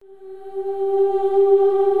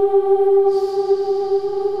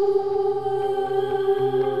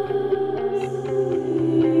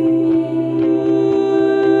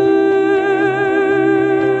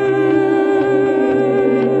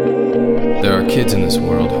kids in this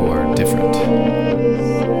world who are different,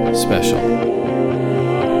 special.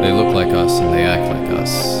 They look like us and they act like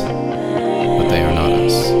us, but they are not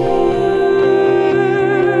us.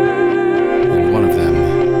 And one of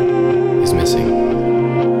them is missing.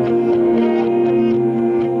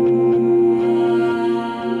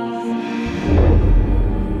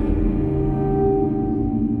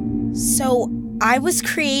 So, I was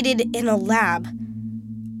created in a lab.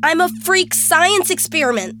 I'm a freak science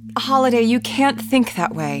experiment. Holiday, you can't think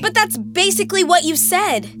that way. But that's basically what you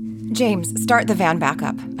said. James, start the van back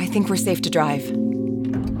up. I think we're safe to drive.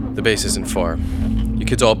 The base isn't far. You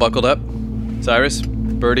kids all buckled up? Cyrus?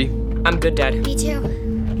 Birdie? I'm good, Dad. Me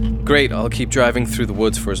too. Great, I'll keep driving through the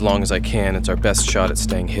woods for as long as I can. It's our best shot at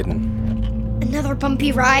staying hidden. Another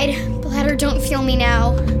bumpy ride. Bladder, don't feel me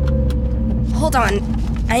now. Hold on.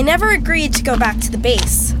 I never agreed to go back to the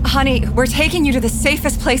base. Honey, we're taking you to the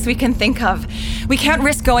safest place we can think of. We can't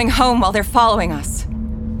risk going home while they're following us.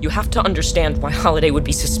 You have to understand why Holiday would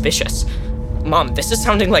be suspicious. Mom, this is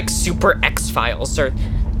sounding like Super X-Files or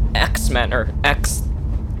X-Men or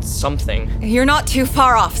X-something. You're not too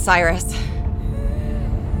far off, Cyrus.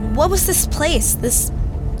 What was this place, this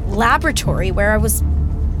laboratory where I was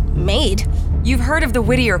made? You've heard of the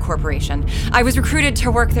Whittier Corporation. I was recruited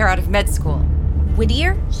to work there out of med school.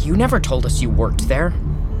 Whittier? You never told us you worked there.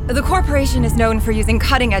 The corporation is known for using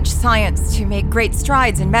cutting-edge science to make great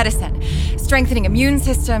strides in medicine, strengthening immune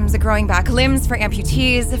systems, growing back limbs for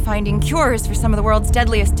amputees, finding cures for some of the world's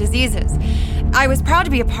deadliest diseases. I was proud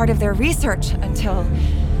to be a part of their research until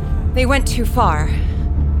they went too far.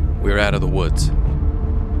 We're out of the woods.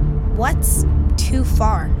 What's too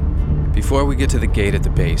far? Before we get to the gate at the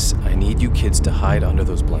base, I need you kids to hide under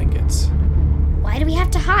those blankets. Why do we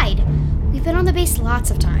have to hide? We've been on the base lots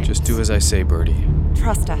of times. Just do as I say, Birdie.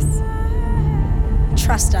 Trust us.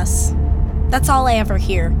 Trust us. That's all I ever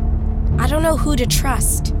hear. I don't know who to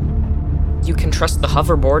trust. You can trust the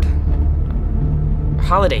hoverboard.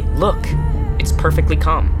 Holiday, look. It's perfectly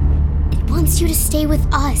calm. It wants you to stay with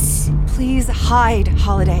us. Please hide,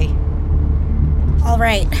 Holiday. All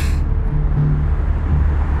right.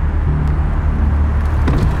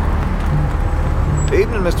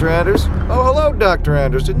 Evening, Mr. Anders. Oh, hello, Dr.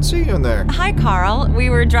 Anders. Didn't see you in there. Hi, Carl. We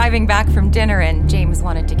were driving back from dinner and James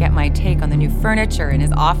wanted to get my take on the new furniture in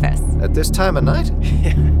his office. At this time of night?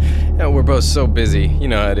 Yeah, we're both so busy. You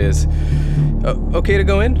know how it is. Okay to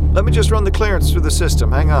go in? Let me just run the clearance through the system.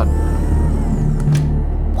 Hang on.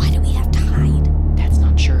 Why do we have to hide? Dad's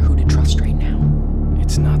not sure who to trust right now.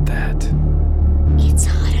 It's not that. It's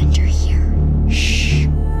hot under here. Shh.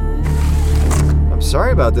 I'm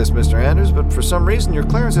sorry about this, Mr. Anders, but for some reason your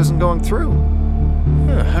clearance isn't going through.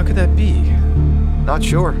 How could that be? Not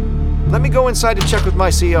sure. Let me go inside to check with my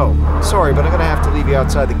CO. Sorry, but I'm gonna have to leave you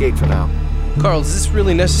outside the gate for now. Carl, is this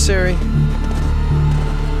really necessary?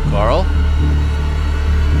 Carl?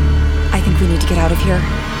 I think we need to get out of here.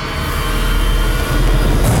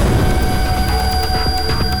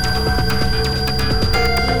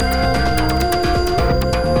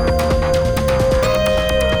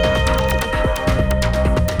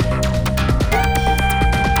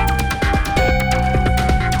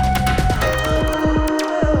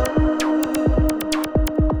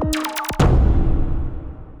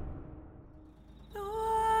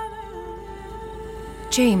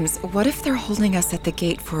 James, what if they're holding us at the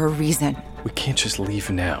gate for a reason? We can't just leave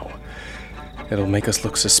now. It'll make us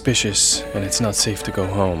look suspicious, and it's not safe to go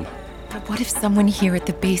home. But what if someone here at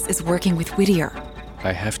the base is working with Whittier?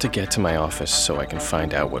 I have to get to my office so I can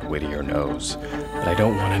find out what Whittier knows. But I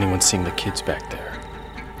don't want anyone seeing the kids back there.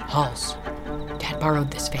 Halls, Dad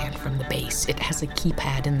borrowed this van from the base. It has a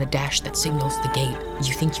keypad in the dash that signals the gate.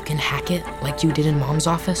 You think you can hack it like you did in Mom's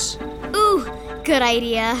office? Ooh, good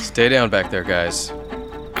idea. Stay down back there, guys.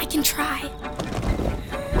 I can try.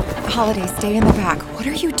 Holiday, stay in the back. What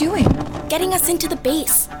are you doing? Getting us into the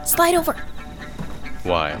base. Slide over.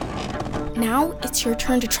 Why? Now it's your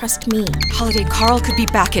turn to trust me. Holiday, Carl could be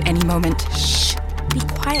back at any moment. Shh. Be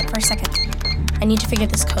quiet for a second. I need to figure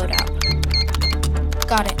this code out.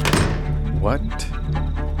 Got it. What?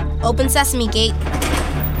 Open sesame gate.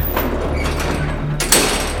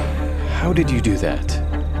 How did you do that?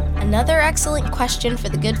 Another excellent question for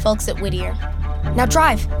the good folks at Whittier. Now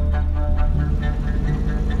drive.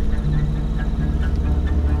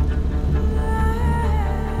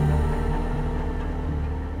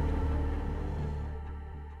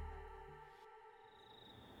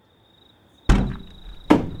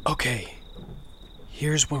 Okay.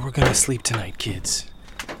 Here's where we're gonna sleep tonight, kids.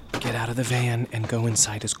 Get out of the van and go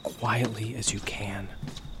inside as quietly as you can.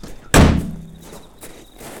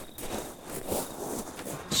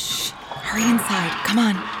 Shh. Hurry inside. Come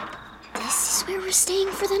on. This is where we're staying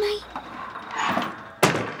for the night?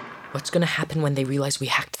 What's gonna happen when they realize we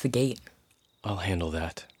hacked the gate? I'll handle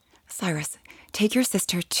that. Cyrus, take your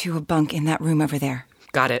sister to a bunk in that room over there.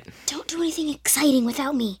 Got it. Don't do anything exciting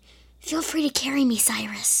without me. Feel free to carry me,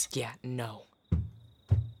 Cyrus. Yeah, no.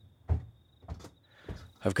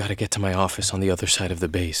 I've got to get to my office on the other side of the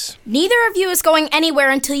base. Neither of you is going anywhere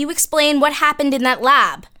until you explain what happened in that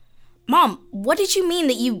lab. Mom, what did you mean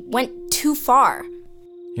that you went too far?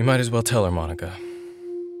 You might as well tell her, Monica.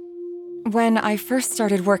 When I first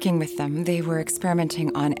started working with them, they were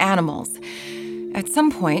experimenting on animals. At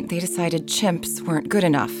some point, they decided chimps weren't good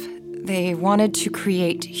enough. They wanted to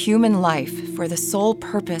create human life for the sole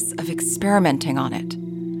purpose of experimenting on it.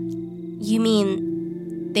 You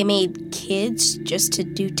mean they made kids just to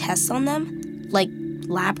do tests on them? Like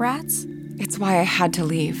lab rats? It's why I had to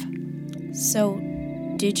leave. So,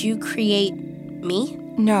 did you create me?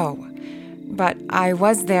 No, but I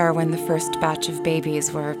was there when the first batch of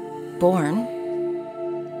babies were born.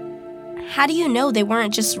 How do you know they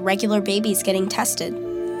weren't just regular babies getting tested?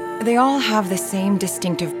 They all have the same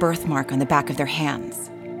distinctive birthmark on the back of their hands.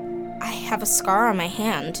 I have a scar on my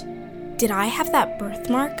hand. Did I have that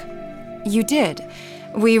birthmark? You did.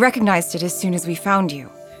 We recognized it as soon as we found you.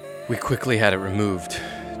 We quickly had it removed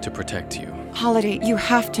to protect you. Holiday, you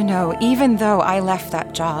have to know, even though I left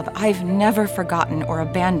that job, I've never forgotten or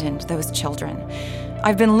abandoned those children.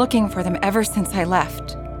 I've been looking for them ever since I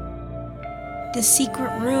left. The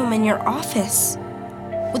secret room in your office.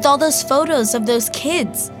 With all those photos of those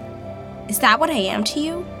kids. Is that what I am to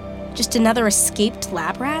you? Just another escaped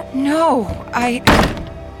lab rat? No,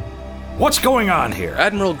 What's going on here?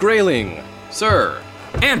 Admiral Grayling, sir.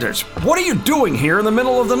 Anders, what are you doing here in the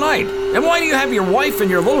middle of the night? And why do you have your wife and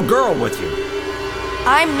your little girl with you?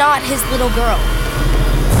 I'm not his little girl.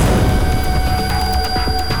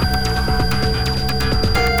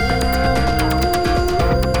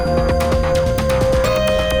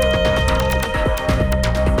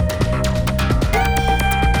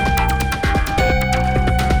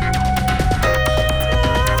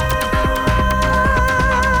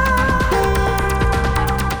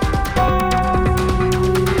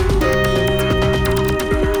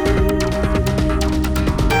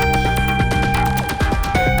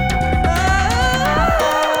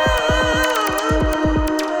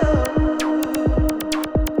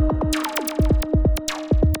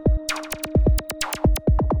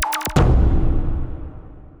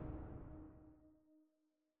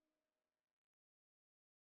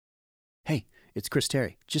 Hey, it's Chris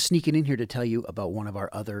Terry, just sneaking in here to tell you about one of our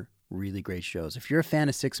other really great shows. If you're a fan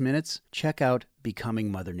of 6 Minutes, check out Becoming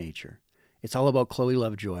Mother Nature. It's all about Chloe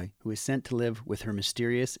Lovejoy, who is sent to live with her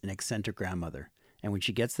mysterious and eccentric grandmother. And when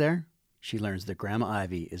she gets there, she learns that Grandma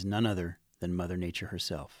Ivy is none other than Mother Nature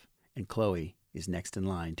herself. And Chloe is next in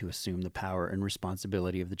line to assume the power and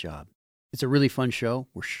responsibility of the job. It's a really fun show.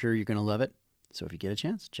 We're sure you're going to love it. So if you get a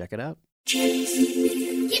chance, check it out. Give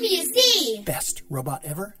me a Z!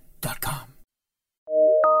 BestRobotEver.com